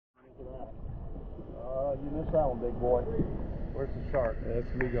You missed that one, big boy. Where's the shark?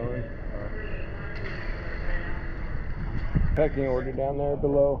 That's me going. Pecking order down there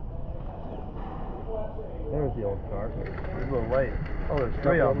below. There's the old shark. It's a little late. Oh, there's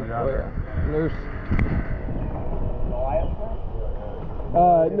three of them out there. Nurse. Goliath?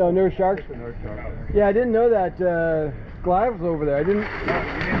 No, nurse sharks. Nurse shark. Yeah, I didn't know that Goliath was over there. I didn't.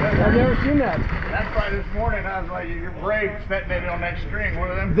 I've never seen that. That's why this morning I was like, your braid's set maybe on that string. One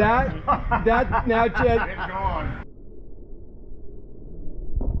of them. That now, Chad. It's gone.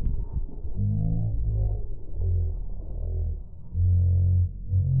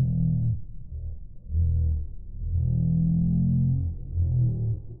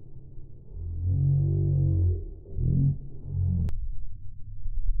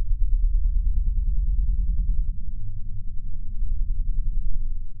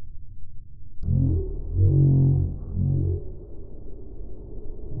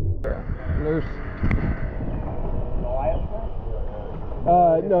 Nurse. Goliath?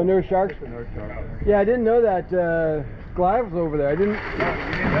 No, nurse sharks. Nurse shark. Yeah, I didn't know that Goliath was over there. I didn't.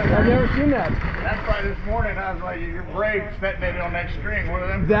 I've never seen that. That's why this morning I was like, your braid's set maybe on that string. One of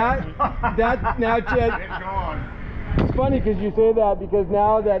them. That now, Chad. It's gone. It's funny because you say that because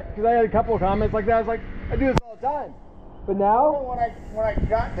now that I had a couple of comments like that, I was like, I do this all the time. But now, When I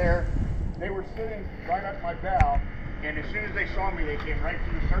got there, they were sitting right up my bow, and as soon as they saw me, they came right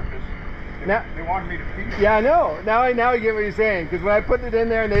to the surface. They wanted me to feed them. yeah, I know. Now I get what you're saying. Because when I put it in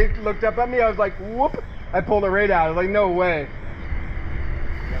there and they looked up at me, I was like, whoop! I pulled it right out. I was like, no way.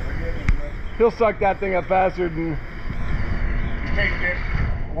 He'll suck that thing up faster than. Take this.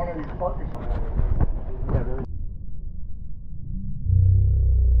 One of these buckets.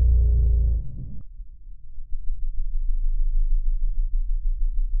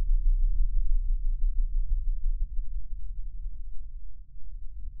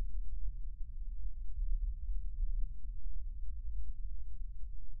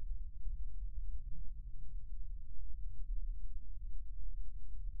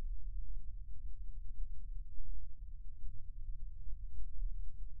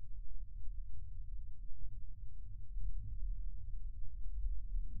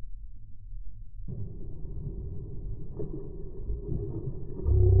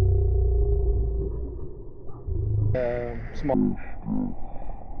 Small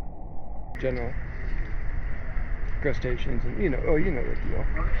general crustaceans and you know the deal.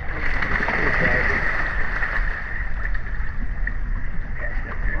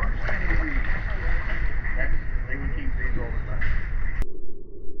 They would keep these all the time.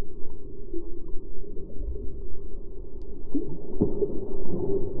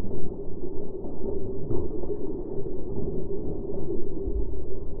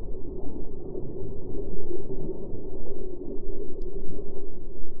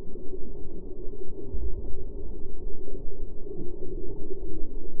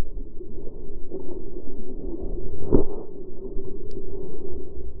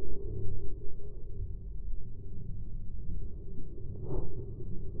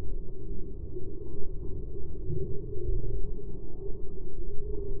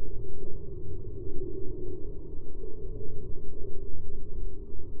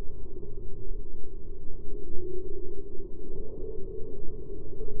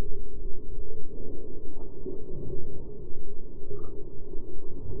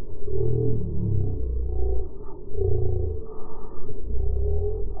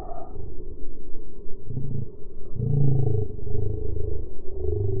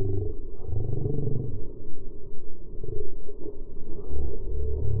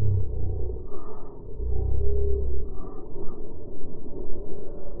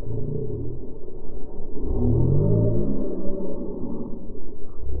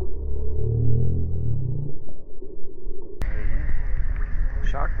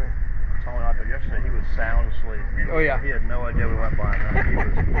 Shocked me. Told him out there yesterday, he was sound asleep. Oh yeah. He had no idea we went by him. He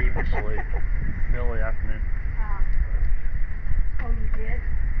was deep asleep. Middle of the afternoon. Oh, you did?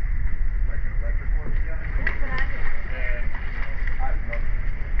 Like an electric one together? That's what I did. And I love it.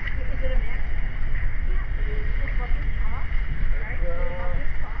 Is it a mix? Yeah. It's what this top, right? It's what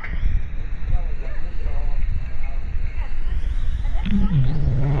this top.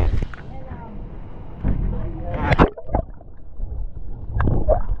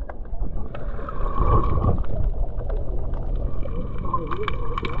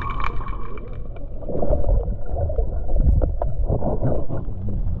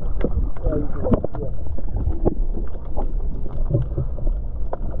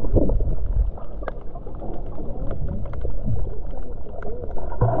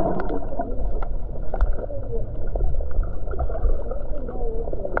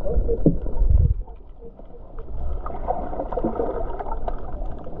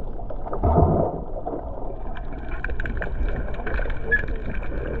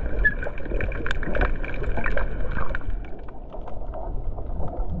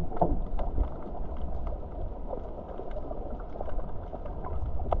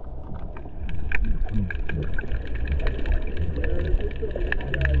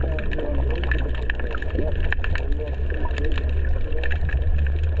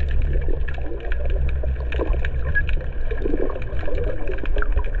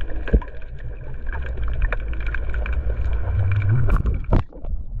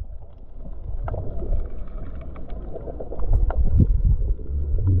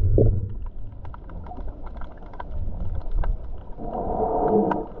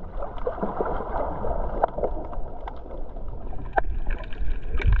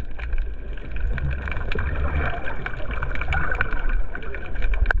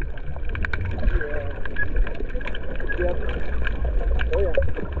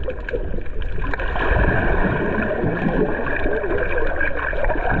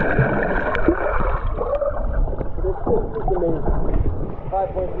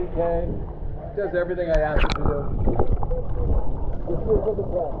 5.3K. Does everything I asked it to do. This was the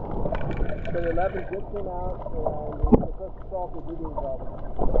test. So the 11 just came out, and the first salt is eating problem.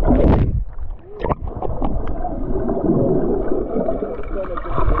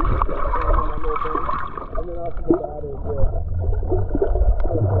 And then also the battery too.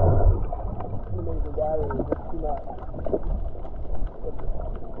 Amazing battery is just too much.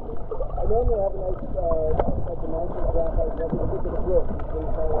 I normally have a nice, like a nice graphite rubber stick in the brook.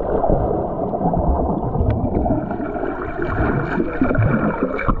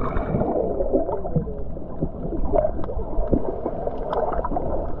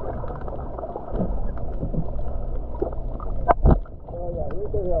 Oh yeah,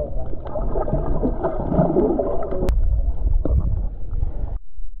 here's the hill.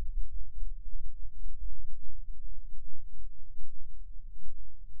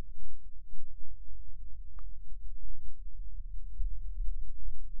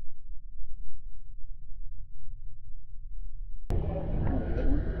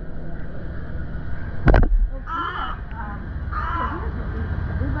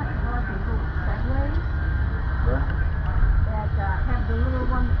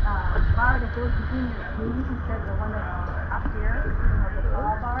 Bar that goes between the trees instead of the one that's up here, you know, the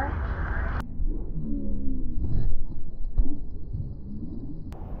tall bar.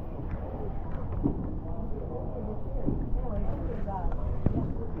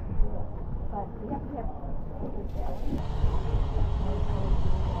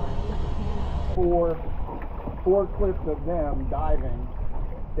 Four clips of them diving,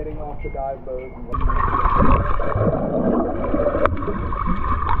 getting off the dive boat.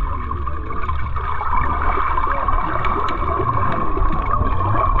 And